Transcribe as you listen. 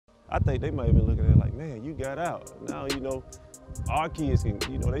I think they might have been looking at it like, man, you got out. Now, you know, our kids can,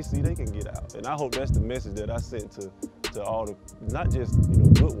 you know, they see they can get out. And I hope that's the message that I sent to all the, not just, you know,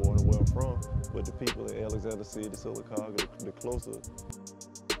 Goodwater, where I'm from, but the people in Alexander City, Silicaca, the closer.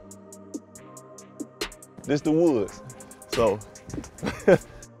 This the woods, so.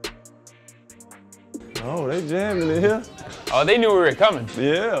 Oh, they jamming in here. Oh, they knew we were coming.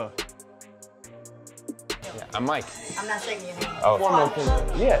 Yeah. Yeah, I'm Mike. I'm not shaking your hand. Oh, one more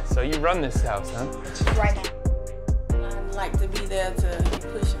thing. Yeah, so you run this house, huh? Right now. I'd like to be there to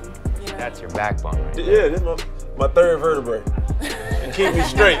push him, you know. That's your backbone right there. Yeah, this is my third vertebrae. And keep me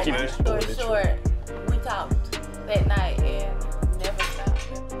straight, keep me Short, we talked that night and never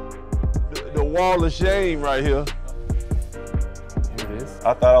stopped. The wall of shame right here. Here it is.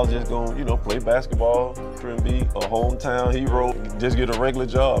 I thought I was just gonna, you know, play basketball, try and be a hometown hero, just get a regular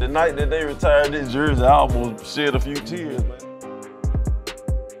job. The night that they retired this jersey, I almost shed a few tears, man.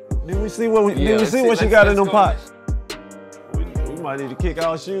 Did we see what she got in them pots? We might need to kick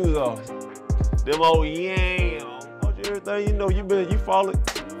our shoes off. Them old everything, you know, you fall it.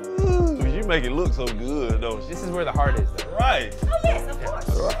 Ooh, you make it look so good, don't you? This is where the heart is, though. Right. Oh yes, of course.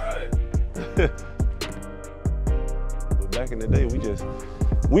 Right. But back in the day,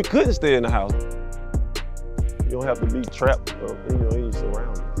 we couldn't stay in the house. You don't have to be trapped, you know, in your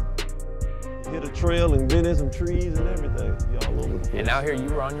surroundings. Hit a trail and been in some trees and everything. All over the place. And out here, you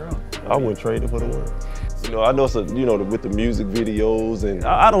were on your own. I went trading for the world. You know, I know some, you know, with the music videos, and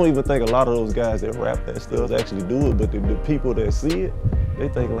I don't even think a lot of those guys that rap that stuff actually do it, but the people that see it, they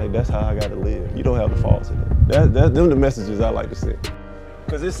think like, that's how I gotta live. You don't have to false in it. Them the messages I like to send.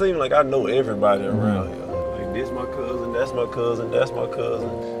 Cause it seems like I know everybody around here. Like, this my cousin, that's my cousin, that's my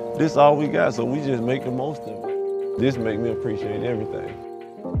cousin. This all we got, so we just make the most of it. This make me appreciate everything.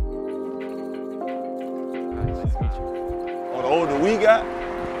 Nice to meet you. Oh, the older we got,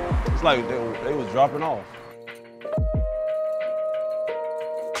 it's like they was dropping off.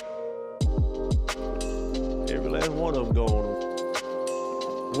 Every last one of them gone.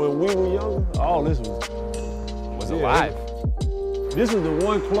 When we were younger, all this was alive. This was the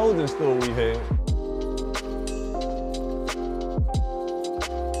one clothing store we had.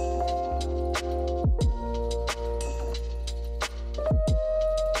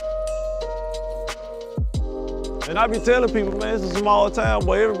 And I be telling people, man, it's a small town,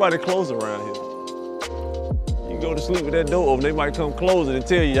 boy, everybody close around here. You go to sleep with that door open, they might come close it and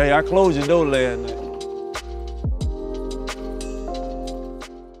tell you, hey, I closed your door last night.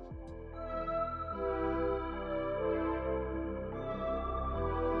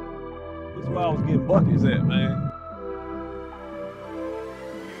 This is where I was getting buckets at, man.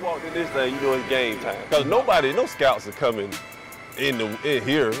 You walked in this thing, you know it's game time. Cause no scouts are coming in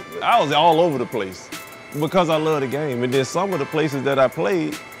here. I was all over the place because I love the game. And then some of the places that I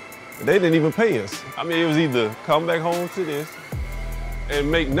played, they didn't even pay us. I mean, it was either come back home to this and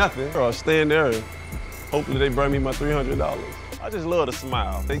make nothing, or stand there and hopefully they bring me my $300. I just love to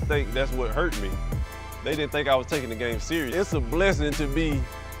smile. They think that's what hurt me. They didn't think I was taking the game serious. It's a blessing to be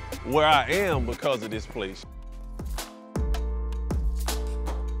where I am because of this place.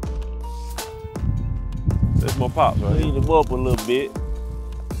 That's my pops, right? Clean him up a little bit.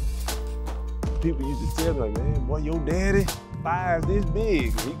 People used to tell me, like, man, boy, your daddy thighs this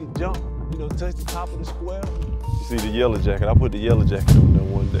big. He can jump, you know, touch the top of the square. You see the yellow jacket? I put the yellow jacket on there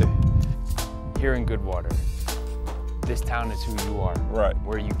one day. Here in Goodwater, this town is who you are. Right.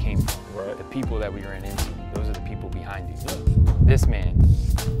 Where you came from. Right. The people that we ran into, those are the people behind you. Yeah. This man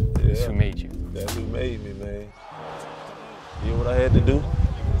is who made you. That's who made me, man. Did what I had to do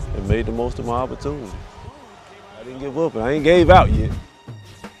and made the most of my opportunity. I didn't give up, and I ain't gave out yet.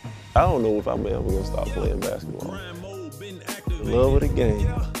 I don't know if I'm ever gonna stop playing basketball. The love of the game.